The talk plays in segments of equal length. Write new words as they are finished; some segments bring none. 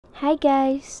Hi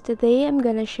guys, today I'm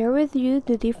gonna share with you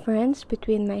the difference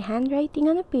between my handwriting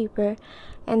on a paper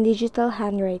and digital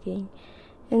handwriting.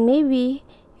 And maybe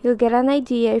you'll get an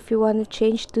idea if you want to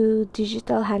change to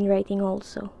digital handwriting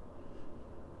also.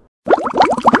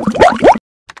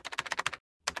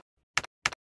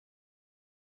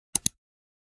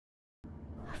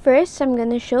 First, I'm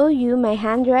gonna show you my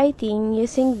handwriting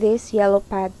using this yellow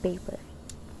pad paper.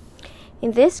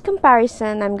 In this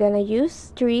comparison, I'm gonna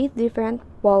use 3 different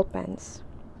ball pens.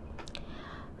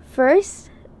 First,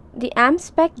 the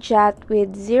Spec Jet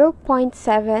with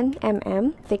 0.7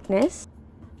 mm thickness.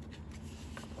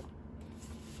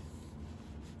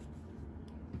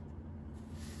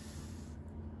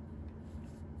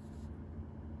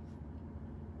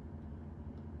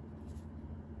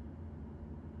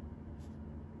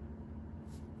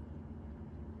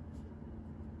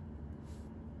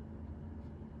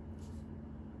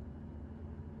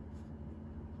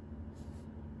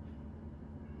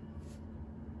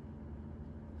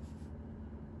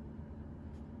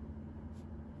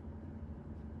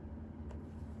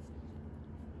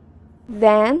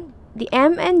 Then, the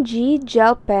M&G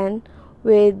gel pen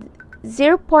with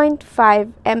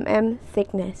 0.5 mm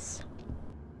thickness.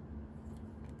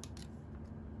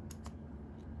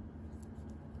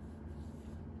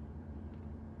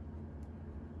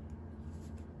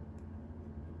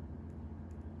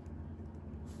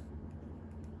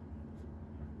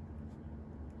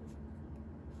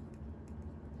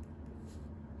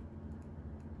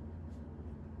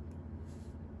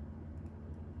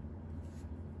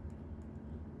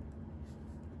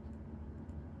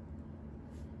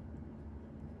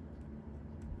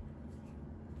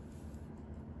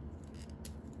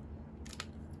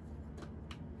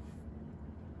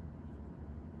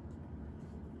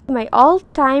 My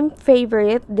all-time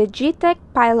favorite, the G-Tech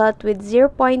Pilot with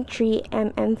 0.3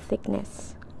 mm thickness.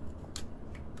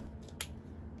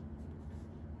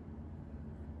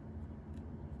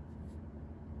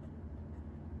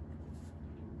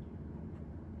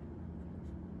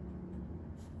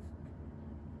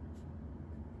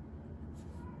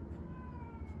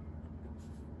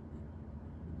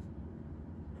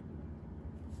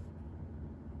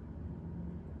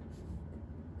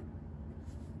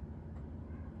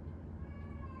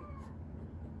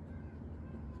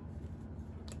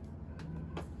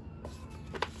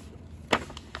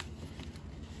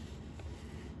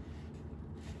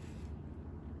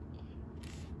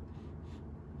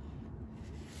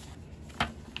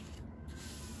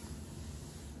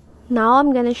 Now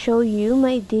I'm gonna show you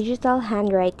my digital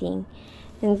handwriting,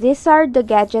 and these are the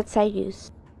gadgets I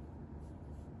use.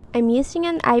 I'm using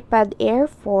an iPad Air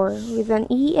 4 with an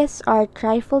ESR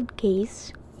trifold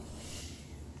case.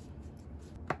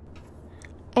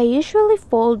 I usually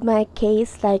fold my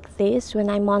case like this when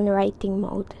I'm on writing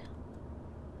mode.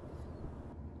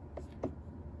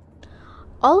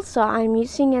 Also, I'm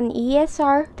using an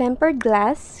ESR tempered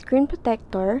glass screen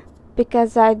protector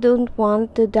because I don't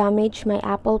want to damage my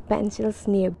Apple Pencil's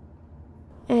nib.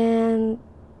 And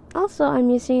also, I'm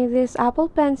using this Apple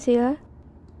Pencil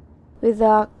with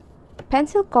a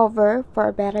pencil cover for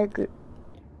a better grip.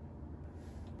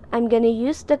 I'm gonna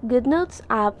use the GoodNotes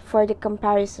app for the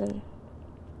comparison.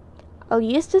 I'll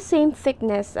use the same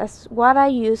thickness as what I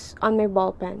use on my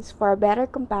ball pens for a better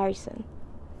comparison.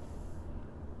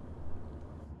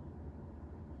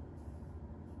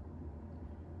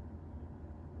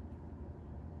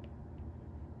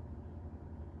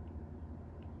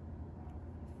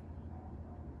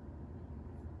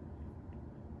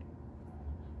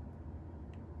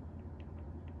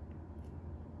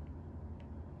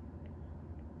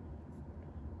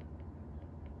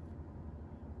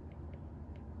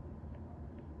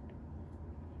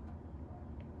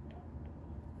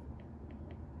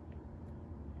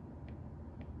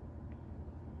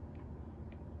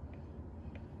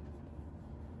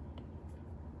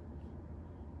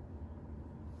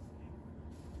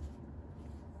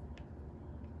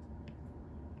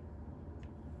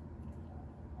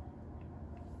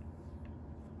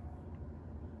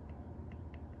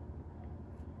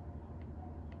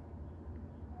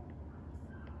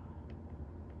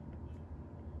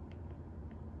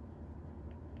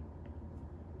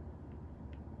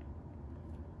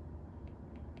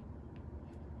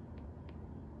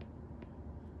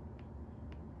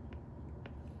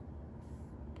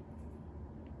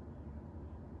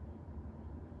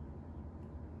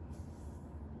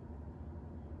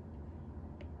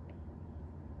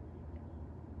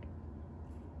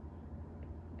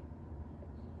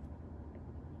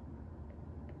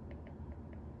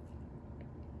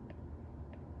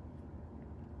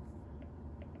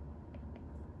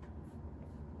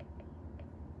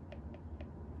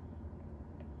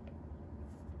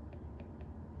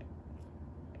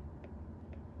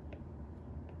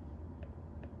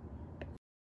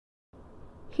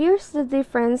 Here's the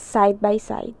difference side by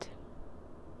side.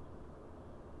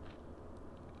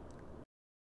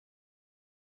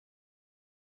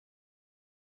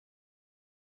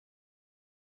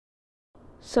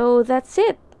 So that's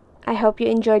it. I hope you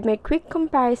enjoyed my quick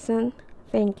comparison.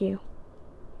 Thank you.